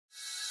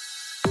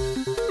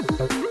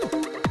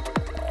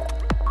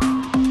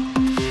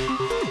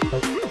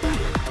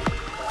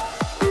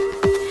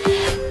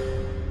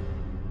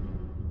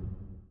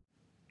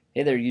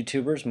Hey there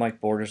YouTubers, Mike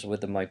Borders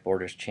with the Mike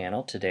Borders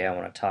channel. Today I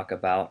want to talk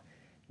about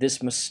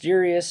this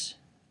mysterious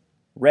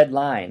red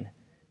line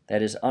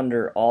that is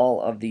under all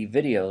of the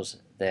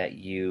videos that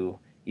you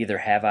either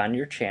have on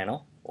your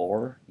channel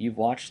or you've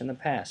watched in the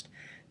past.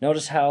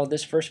 Notice how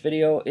this first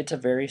video, it's a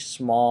very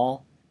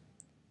small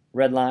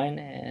red line,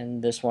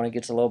 and this one it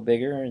gets a little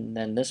bigger, and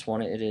then this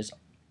one it is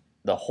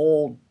the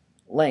whole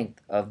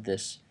length of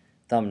this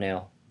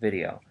thumbnail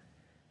video.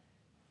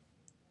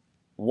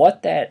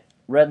 What that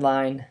red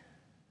line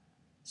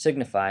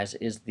signifies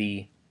is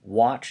the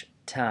watch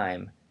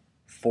time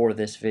for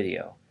this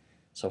video.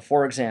 So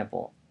for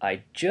example,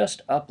 I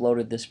just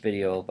uploaded this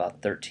video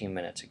about 13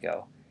 minutes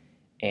ago,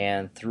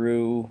 and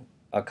through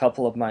a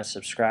couple of my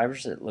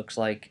subscribers it looks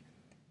like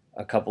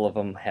a couple of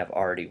them have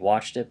already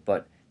watched it,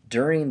 but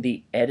during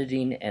the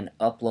editing and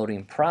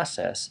uploading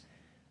process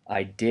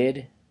I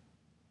did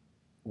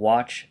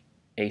watch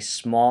a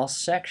small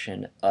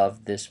section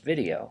of this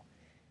video.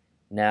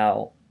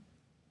 Now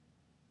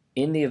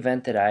in the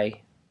event that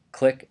I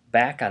click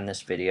back on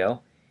this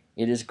video,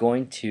 it is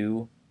going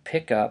to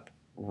pick up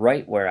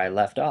right where I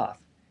left off.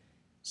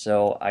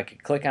 So I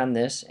could click on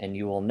this, and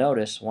you will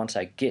notice once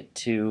I get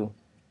to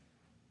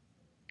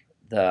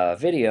the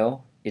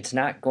video, it's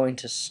not going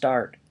to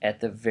start at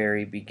the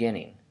very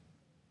beginning.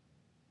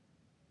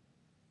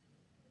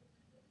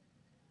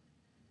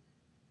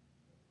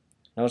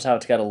 Notice how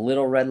it's got a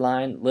little red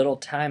line, little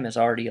time has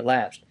already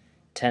elapsed,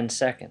 10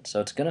 seconds.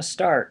 So it's going to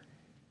start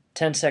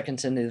 10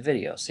 seconds into the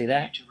video. See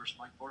that? YouTubers,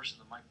 Mike Borders of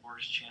the Mike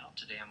Borders channel.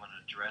 Today I'm going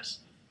to address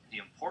the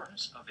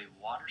importance of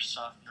a water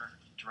softener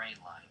drain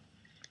line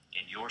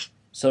in yours.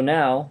 So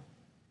now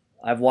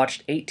I've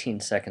watched 18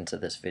 seconds of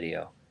this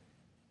video,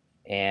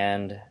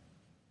 and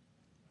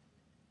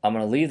I'm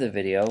going to leave the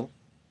video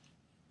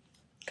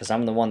because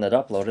I'm the one that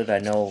uploaded. I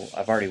know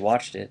I've already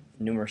watched it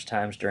numerous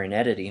times during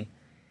editing,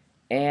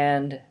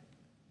 and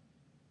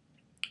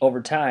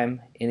over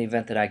time, in the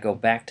event that I go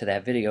back to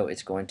that video,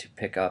 it's going to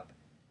pick up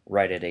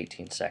right at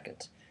 18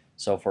 seconds.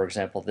 So for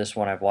example, this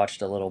one I've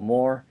watched a little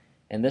more,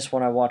 and this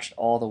one I watched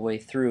all the way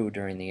through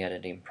during the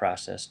editing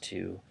process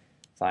to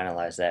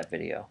finalize that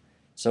video.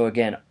 So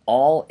again,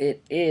 all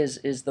it is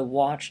the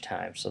watch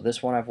time. So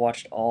this one I've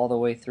watched all the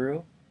way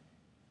through,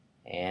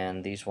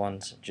 and these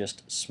ones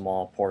just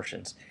small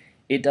portions.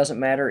 It doesn't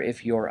matter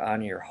if you're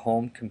on your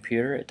home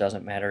computer, it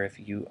doesn't matter if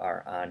you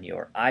are on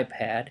your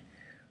iPad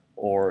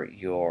or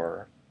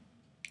your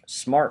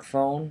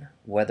smartphone,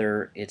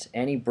 whether it's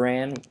any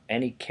brand,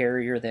 any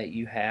carrier that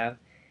you have,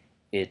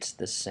 it's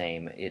the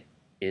same. It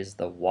is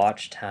the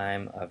watch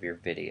time of your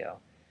video.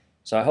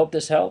 So I hope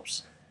this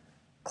helps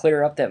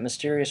clear up that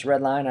mysterious red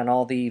line on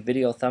all the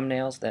video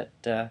thumbnails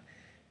that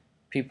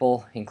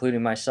people,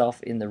 including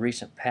myself in the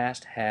recent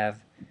past,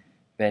 have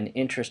been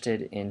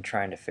interested in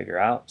trying to figure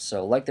out.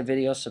 So like the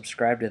video,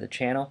 subscribe to the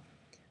channel.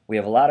 We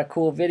have a lot of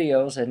cool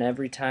videos, and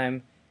every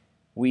time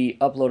we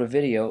upload a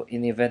video,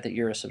 in the event that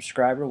you're a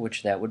subscriber,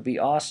 which that would be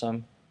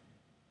awesome,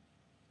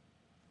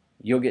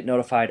 you'll get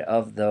notified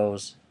of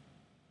those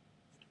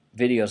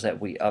videos that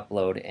we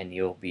upload, and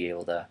you'll be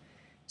able to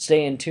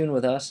stay in tune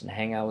with us and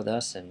hang out with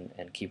us and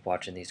keep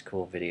watching these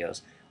cool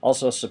videos.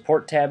 Also,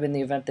 support tab in the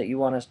event that you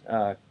want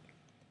to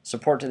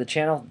support to the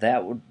channel.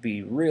 That would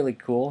be really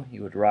cool.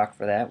 You would rock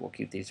for that. We'll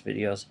keep these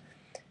videos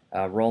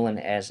rolling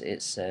as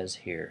it says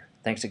here.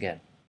 Thanks again.